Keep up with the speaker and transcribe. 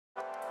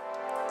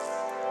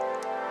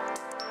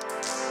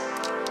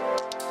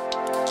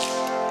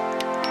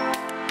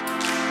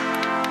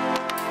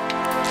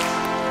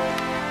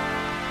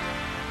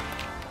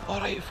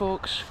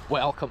folks,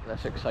 welcome to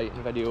this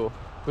exciting video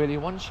where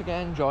you once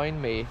again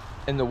join me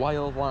in the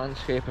wild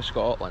landscape of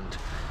Scotland.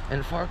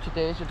 And for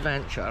today's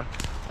adventure,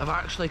 I've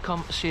actually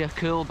come to see a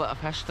cool bit of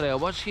history. I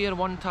was here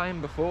one time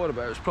before,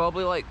 but it was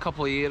probably like a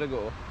couple of years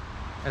ago,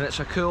 and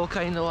it's a cool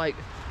kind of like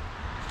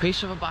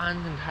piece of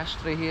abandoned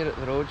history here at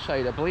the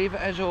roadside. I believe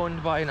it is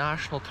owned by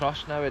National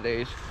Trust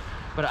nowadays,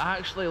 but it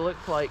actually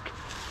looked like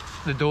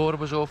the door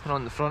was open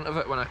on the front of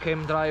it when I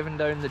came driving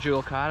down the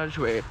dual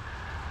carriageway.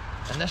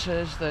 And this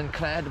is the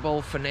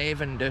incredible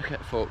Finavon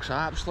Dovecote, folks.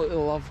 I absolutely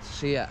love to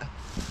see it.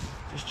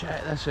 Just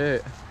check this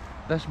out.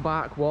 This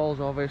back wall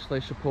is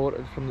obviously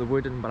supported from the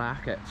wooden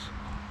brackets,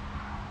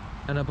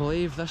 and I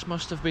believe this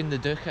must have been the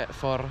Dovecote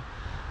for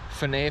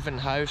Finavon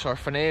House or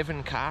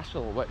Finavon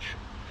Castle, which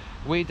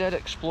we did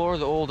explore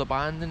the old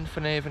abandoned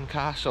Finavon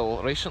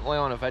Castle recently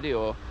on a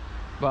video,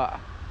 but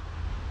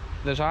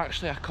there's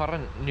actually a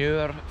current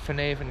newer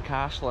Finavon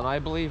Castle, and I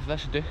believe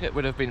this Dovecote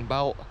would have been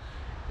built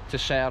to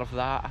serve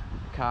that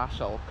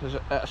castle, because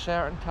at a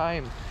certain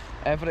time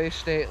every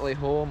stately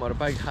home or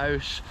big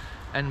house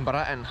in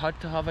Britain had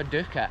to have a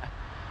Dovecote,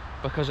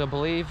 because I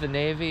believe the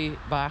navy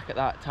back at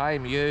that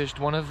time used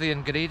one of the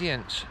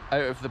ingredients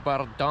out of the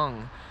bird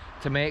dung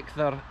to make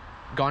their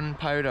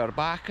gunpowder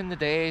back in the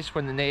days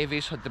when the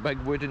navies had the big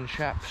wooden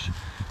ships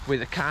with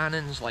the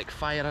cannons like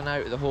firing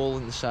out the hole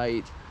in the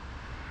side.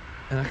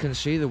 And I can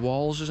see the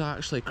walls is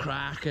actually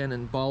cracking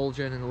and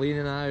bulging and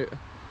leaning out.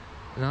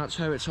 And that's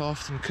how it's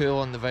often cool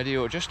on the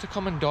video, just to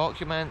come and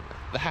document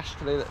the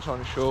history that's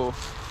on show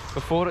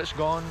before it's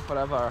gone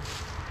forever.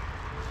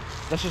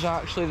 This is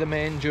actually the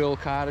main dual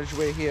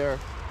carriageway here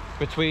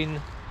between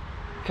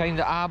kind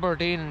of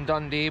Aberdeen and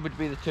Dundee would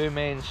be the two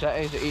main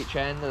cities at each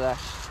end of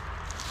this.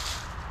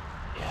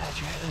 Yeah,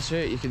 check this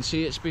out. You can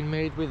see it's been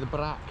made with the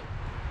brick,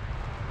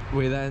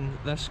 with then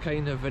this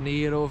kind of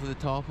veneer over the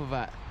top of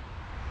it.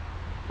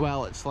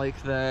 Well, it's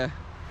like the,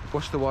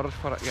 what's the word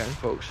for it again,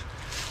 folks?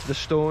 The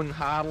stone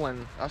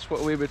harling, that's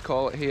what we would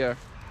call it here.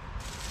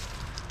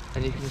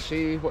 And you can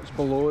see what's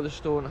below the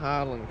stone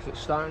harling, because it's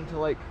starting to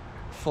like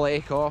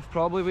flake off,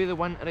 probably with the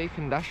wintry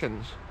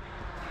conditions.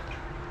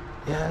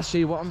 Yeah,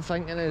 see, what I'm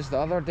thinking is the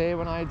other day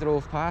when I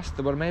drove past,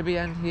 they were maybe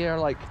in here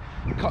like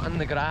cutting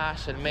the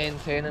grass and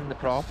maintaining the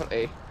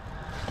property.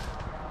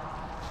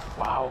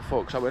 Wow,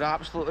 folks, I would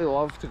absolutely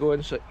love to go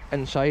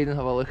inside and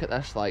have a look at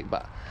this, like,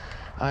 but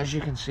as you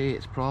can see,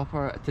 it's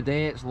proper.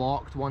 Today it's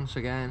locked once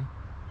again.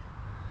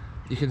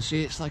 You can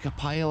see it's like a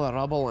pile of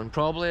rubble, and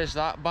probably as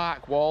that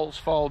back walls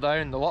fall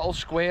down, the little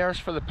squares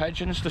for the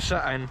pigeons to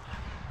sit in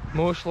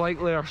most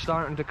likely are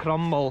starting to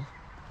crumble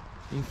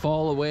and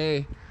fall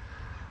away.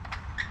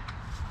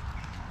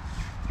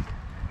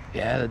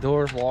 Yeah, the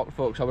door's locked,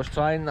 folks. I was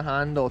trying the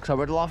handle because I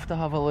would love to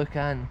have a look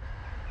in.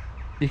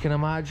 You can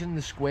imagine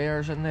the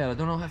squares in there. I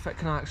don't know if it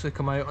can actually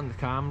come out on the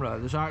camera.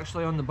 There's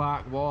actually on the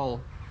back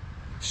wall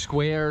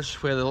squares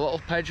where the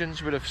little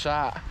pigeons would have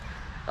sat.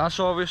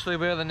 That's obviously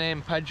where the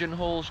name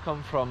pigeonholes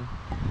come from.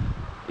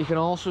 You can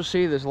also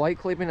see there's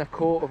likely been a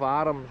coat of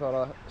arms or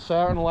a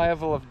certain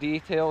level of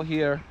detail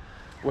here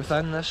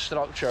within this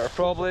structure,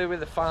 probably with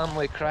the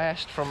family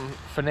crest from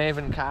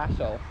Finavon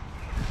Castle.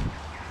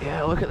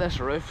 Yeah, look at this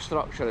roof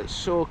structure, it's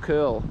so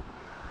cool.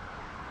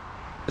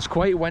 It's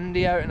quite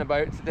windy out and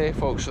about today,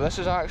 folks, so this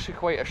is actually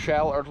quite a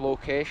sheltered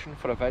location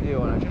for a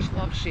video, and I just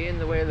love seeing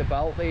the way they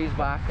built these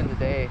back in the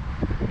day.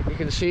 You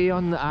can see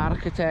on the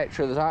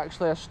architecture there's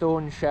actually a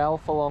stone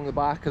shelf along the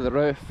back of the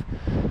roof,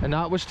 and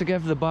that was to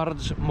give the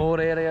birds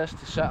more areas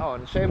to sit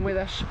on. Same with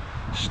this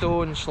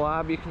stone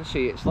slab, you can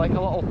see it's like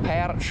a little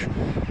perch,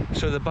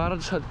 so the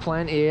birds had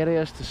plenty of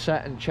areas to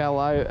sit and chill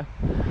out.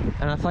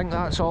 And I think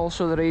that's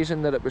also the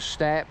reason that it was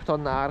stepped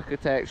on the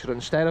architecture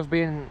instead of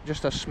being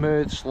just a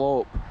smooth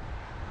slope.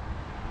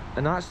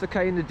 And that's the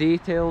kind of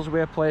details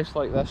with a place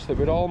like this that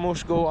would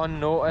almost go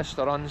unnoticed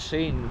or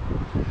unseen,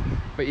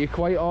 but you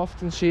quite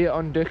often see it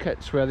on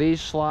Dovecotes where these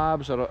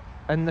slabs are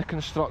in the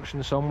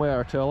construction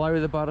somewhere to allow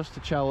the birds to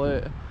chill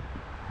out.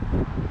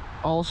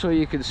 Also,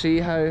 you can see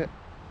how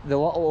the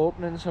little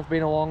openings have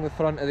been along the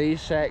front of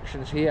these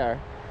sections here,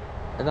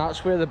 and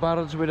that's where the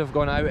birds would have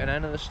gone out and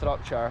into the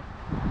structure,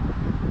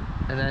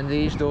 and then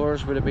these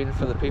doors would have been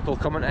for the people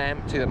coming to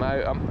empty them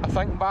out. I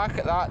think back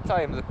at that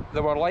time they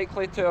were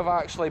likely to have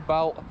actually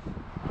built,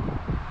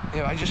 you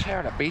know, I just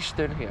heard a beast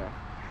down here,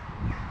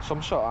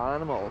 some sort of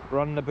animal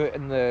running about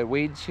in the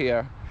weeds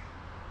here,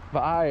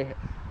 but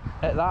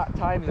at that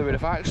time they would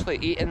have actually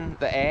eaten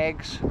the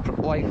eggs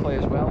likely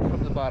as well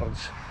from the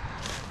birds.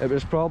 It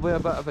was probably a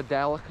bit of a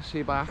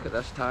delicacy back at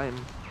this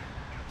time.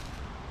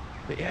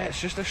 But yeah, it's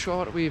just a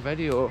short wee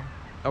video.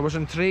 I was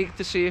intrigued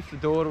to see if the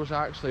door was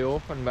actually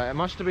open, but it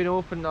must have been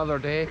open the other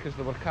day because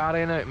they were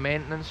carrying out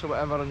maintenance or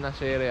whatever in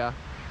this area.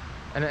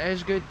 And it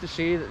is good to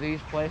see that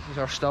these places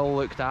are still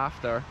looked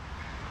after.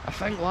 I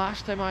think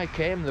last time I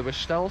came there was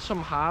still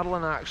some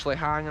harling actually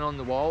hanging on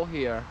the wall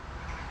here,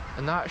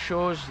 and that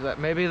shows that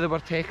maybe they were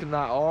taking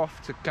that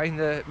off to kind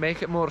of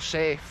make it more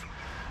safe,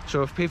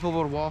 so if people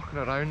were walking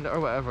around it or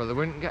whatever they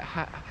wouldn't get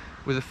hit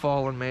with the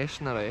fallen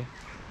masonry.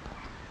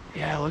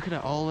 Yeah, look at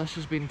it, all this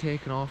has been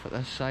taken off at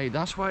this side.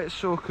 That's why it's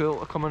so cool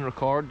to come and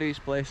record these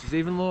places.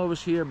 Even though I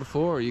was here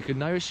before, you can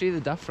now see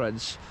the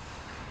difference.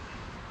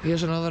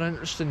 Here's another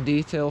interesting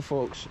detail,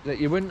 folks, that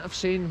you wouldn't have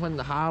seen when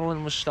the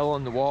Harlan was still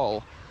on the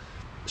wall.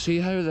 See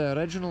how the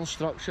original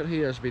structure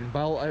here has been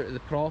built out of the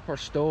proper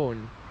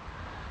stone,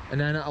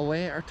 and then at a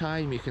later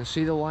time you can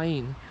see the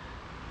line.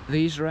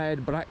 These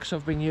red bricks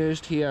have been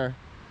used here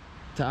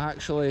to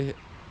actually,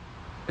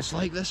 it's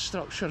like this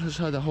structure has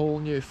had a whole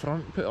new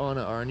front put on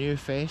it, or a new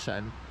face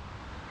in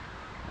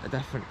at a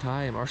different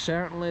time, or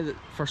certainly that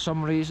for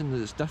some reason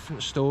there's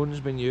different stones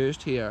been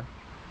used here.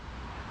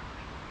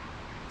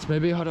 It's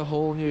maybe had a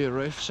whole new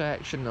roof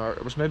section, or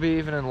it was maybe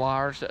even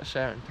enlarged at a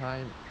certain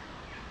time.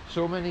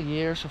 So many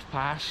years have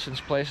passed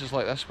since places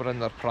like this were in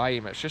their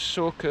prime. It's just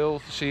so cool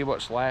to see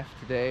what's left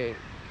today,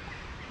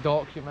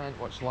 document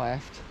what's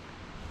left.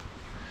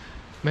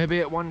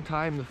 Maybe at one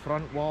time the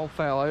front wall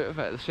fell out of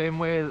it, the same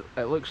way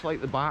it looks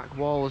like the back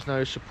wall is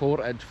now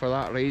supported for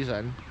that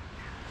reason.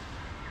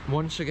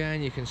 Once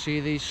again you can see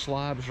these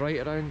slabs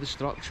right around the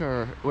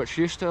structure, which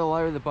used to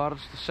allow the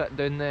birds to sit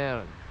down there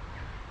and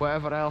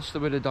whatever else they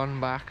would have done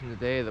back in the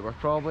day. They were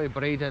probably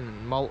breeding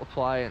and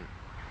multiplying,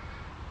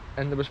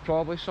 and there was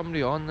probably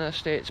somebody on the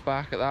estates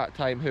back at that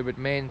time who would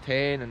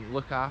maintain and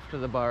look after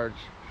the birds,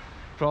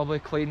 probably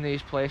clean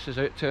these places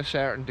out to a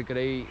certain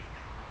degree.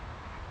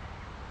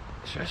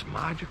 It's just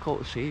magical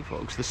to see,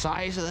 folks. The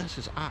size of this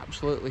is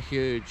absolutely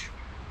huge,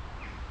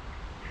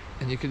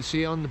 and you can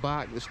see on the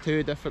back there's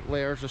two different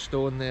layers of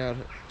stone there,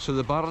 so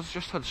the birds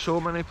just had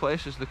so many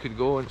places they could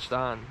go and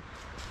stand.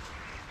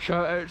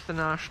 Shout out to the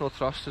National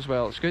Trust as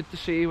well. It's good to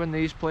see when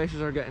these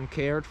places are getting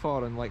cared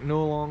for and like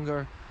no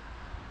longer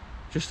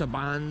just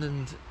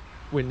abandoned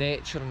with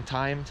nature and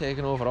time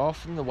taking over.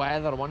 Often the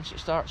weather, once it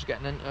starts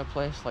getting into a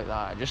place like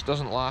that, it just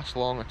doesn't last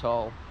long at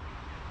all.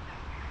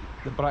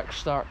 The bricks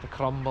start to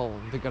crumble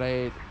and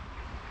degrade.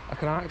 I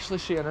can actually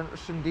see an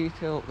interesting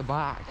detail at the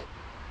back.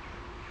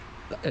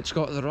 It's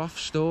got the rough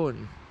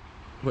stone,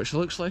 which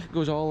looks like it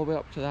goes all the way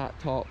up to that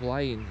top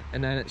line,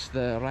 and then it's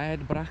the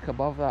red brick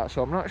above that.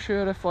 So I'm not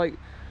sure if, like,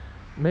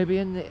 maybe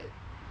at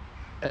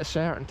a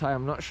certain time,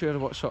 I'm not sure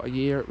what sort of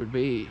year it would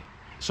be,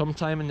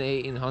 sometime in the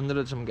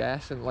 1800s I'm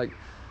guessing, like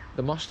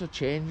they must have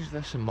changed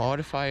this and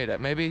modified it,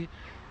 maybe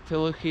to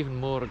look even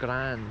more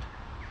grand.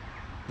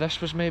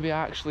 This was maybe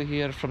actually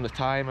here from the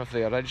time of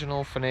the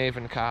original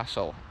Finavon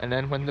Castle, and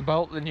then when they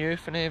built the new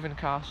Finavon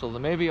Castle they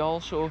maybe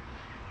also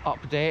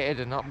updated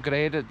and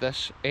upgraded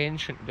this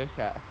ancient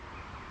Dovecote,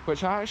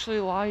 which actually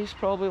lies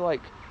probably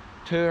like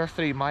 2 or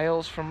 3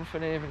 miles from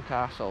Finavon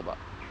Castle, but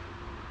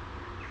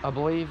I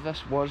believe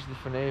this was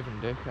the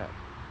Finavon Dovecote.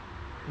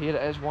 Here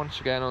it is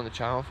once again on the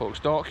channel, folks,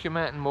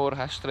 documenting more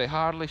history,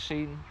 hardly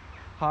seen,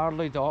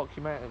 hardly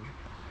documented.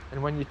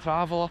 And when you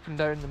travel up and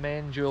down the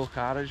main dual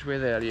carriageway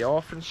there, you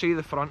often see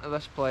the front of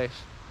this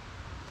place,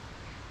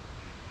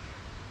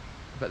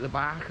 but the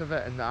back of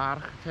it and the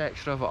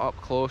architecture of it up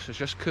close is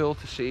just cool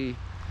to see.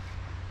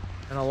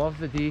 And I love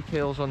the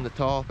details on the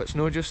top. It's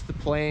not just the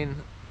plain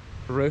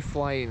roof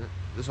line,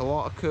 there's a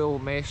lot of cool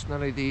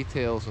masonry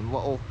details and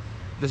little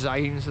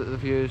designs that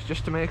they've used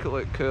just to make it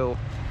look cool.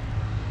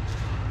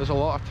 There's a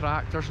lot of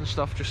tractors and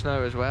stuff just now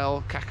as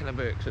well, kicking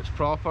about, 'cause it's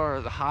proper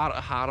the heart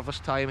of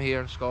harvest time here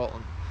in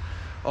Scotland.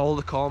 All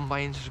the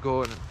combines is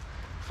going, and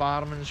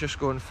farming's just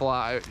going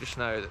flat out just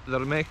now. They're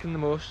making the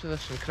most of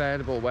this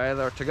incredible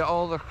weather to get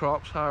all their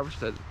crops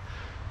harvested.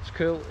 It's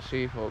cool to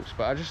see, folks,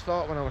 but I just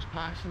thought when I was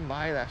passing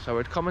by this I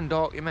would come and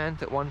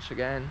document it once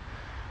again,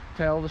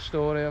 tell the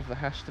story of the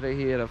history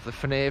here of the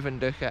Finavon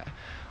Dovecote,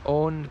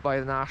 owned by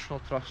the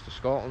National Trust of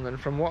Scotland. And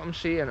from what I'm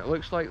seeing, it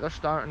looks like they're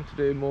starting to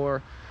do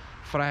more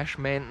fresh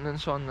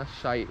maintenance on this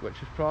site,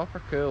 which is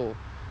proper cool.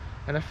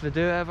 And if they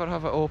do ever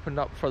have it opened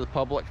up for the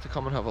public to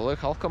come and have a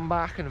look, I'll come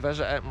back and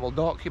visit it and we'll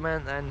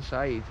document the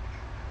inside.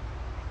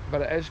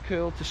 But it is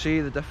cool to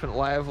see the different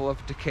level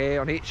of decay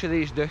on each of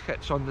these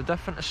Dovecotes on the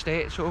different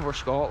estates over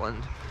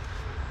Scotland.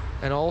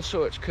 And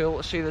also it's cool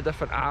to see the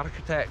different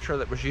architecture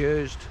that was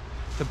used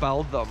to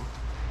build them.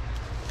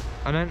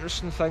 An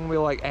interesting thing with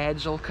like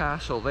Edsall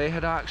Castle, they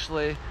had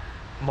actually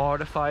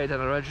modified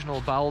an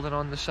original building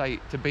on the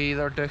site to be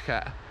their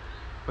Dovecote,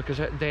 because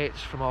it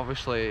dates from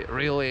obviously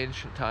really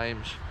ancient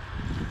times,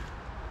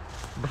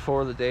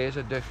 before the days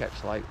of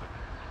Dovecotes, like.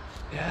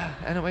 Yeah,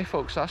 anyway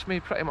folks, that's me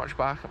pretty much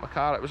back at my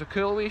car. It was a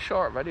cool wee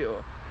short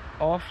video.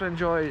 I often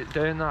enjoy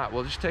doing that.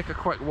 We'll just take a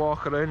quick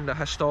walk around the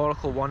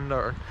historical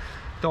wonder and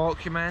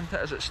document it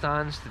as it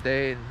stands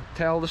today and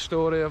tell the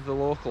story of the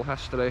local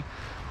history.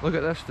 Look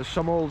at this, there's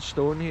some old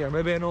stone here,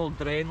 maybe an old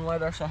drain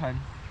lid or something.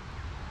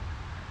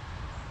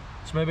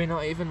 It's maybe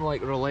not even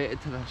like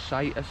related to the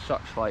site as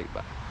such, like,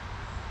 but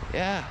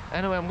yeah.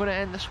 Anyway, I'm going to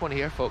end this one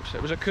here, folks.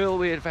 It was a cool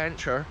wee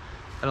adventure,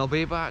 and I'll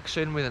be back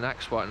soon with the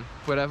next one,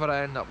 wherever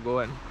I end up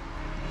going.